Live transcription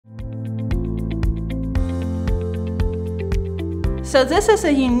So this is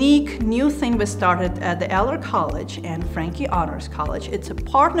a unique new thing we started at the Eller College and Franke Honors College. It's a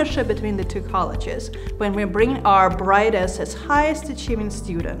partnership between the two colleges when we bring our brightest, highest achieving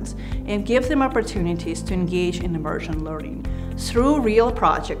students and give them opportunities to engage in immersion learning through real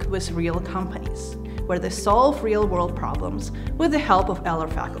projects with real companies, where they solve real-world problems with the help of Eller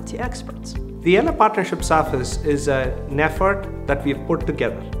faculty experts. The Eller Partnerships Office is an effort that we've put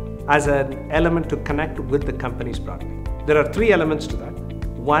together as an element to connect with the companies broadly. There are three elements to that.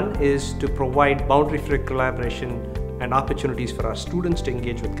 One is to provide boundary-free collaboration and opportunities for our students to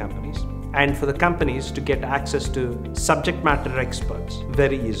engage with companies, and for the companies to get access to subject matter experts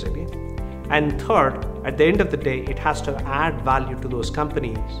very easily. And third, at the end of the day, it has to add value to those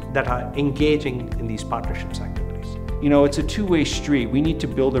companies that are engaging in these partnerships activities. You know, it's a two-way street. We need to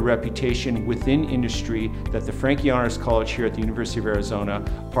build a reputation within industry that the Franke Honors College here at the University of Arizona,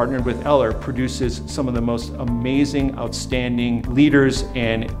 partnered with Eller, produces some of the most amazing, outstanding leaders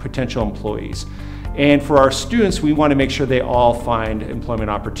and potential employees. And for our students, we want to make sure they all find employment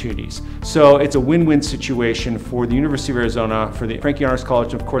opportunities. So it's a win-win situation for the University of Arizona, for the Franke Honors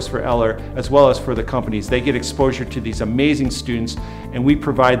College, and of course for Eller, as well as for the companies. They get exposure to these amazing students, and we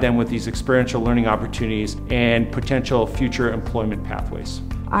provide them with these experiential learning opportunities and potential future employment pathways.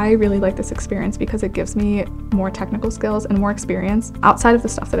 I really like this experience because it gives me more technical skills and more experience outside of the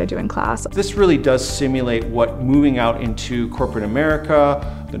stuff that I do in class. This really does simulate what moving out into corporate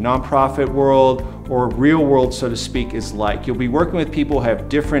America, the nonprofit world, or real world, so to speak, is like. You'll be working with people who have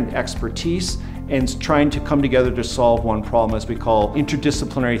different expertise and trying to come together to solve one problem, as we call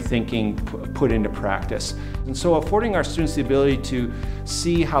interdisciplinary thinking put into practice. And so affording our students the ability to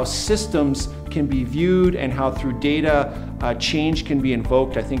see how systems can be viewed and how through data change can be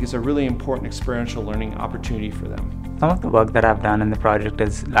invoked, I think is a really important experiential learning opportunity for them. Some of the work that I've done in the project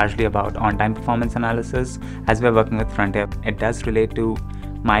is largely about on-time performance analysis. As we're working with Frontier, it does relate to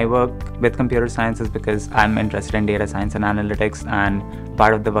my work with computer sciences because I'm interested in data science and analytics, and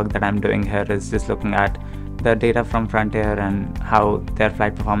part of the work that I'm doing here is just looking at the data from Frontier and how their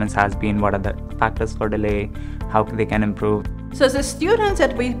flight performance has been, what are the factors for delay, how they can improve. So the students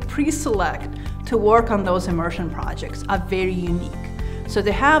that we pre-select to work on those immersion projects are very unique. So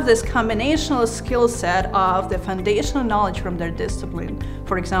they have this combinational skill set of the foundational knowledge from their discipline.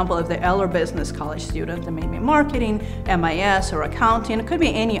 For example, if the Eller Business College student, they may be marketing, MIS, or accounting, it could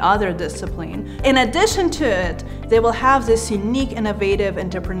be any other discipline. In addition to it, they will have this unique, innovative,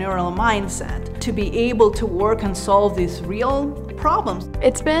 entrepreneurial mindset to be able to work and solve these real problems.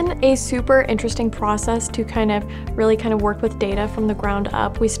 It's been a super interesting process to really work with data from the ground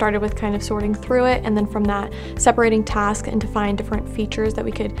up. We started with kind of sorting through it, and then from that separating tasks and to find different features that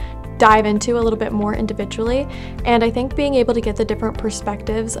we could dive into a little bit more individually. And I think being able to get the different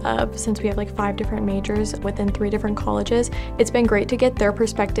perspectives of, since we have like 5 different majors within 3 different colleges, it's been great to get their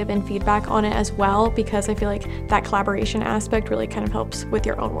perspective and feedback on it as well, because I feel like that collaboration aspect really kind of helps with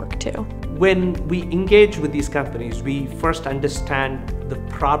your own work too. When we engage with these companies, we first understand the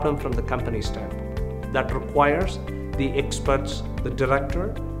problem from the company standpoint. That requires the experts, the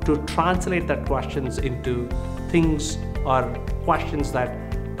director, to translate that questions into things or questions that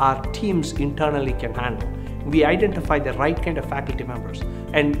our teams internally can handle. We identify the right kind of faculty members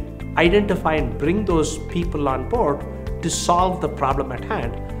and identify and bring those people on board to solve the problem at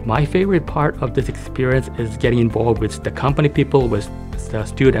hand. My favorite part of this experience is getting involved with the company people, with the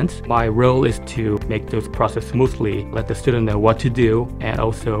students. My role is to make this process smoothly, let the student know what to do, and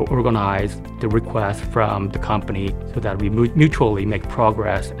also organize the requests from the company so that we mutually make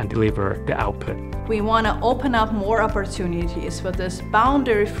progress and deliver the output. We want to open up more opportunities for this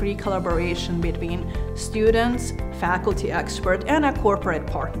boundary-free collaboration between students, faculty experts, and our corporate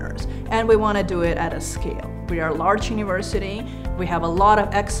partners. And we want to do it at a scale. We are a large university. We have a lot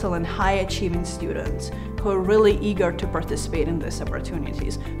of excellent, high-achieving students who are really eager to participate in these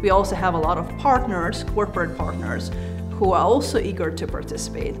opportunities. We also have a lot of partners, corporate partners, who are also eager to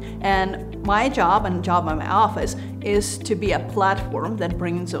participate. And my job and job of my office is to be a platform that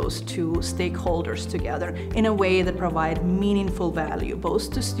brings those two stakeholders together in a way that provides meaningful value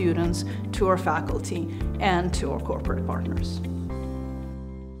both to students, to our faculty, and to our corporate partners.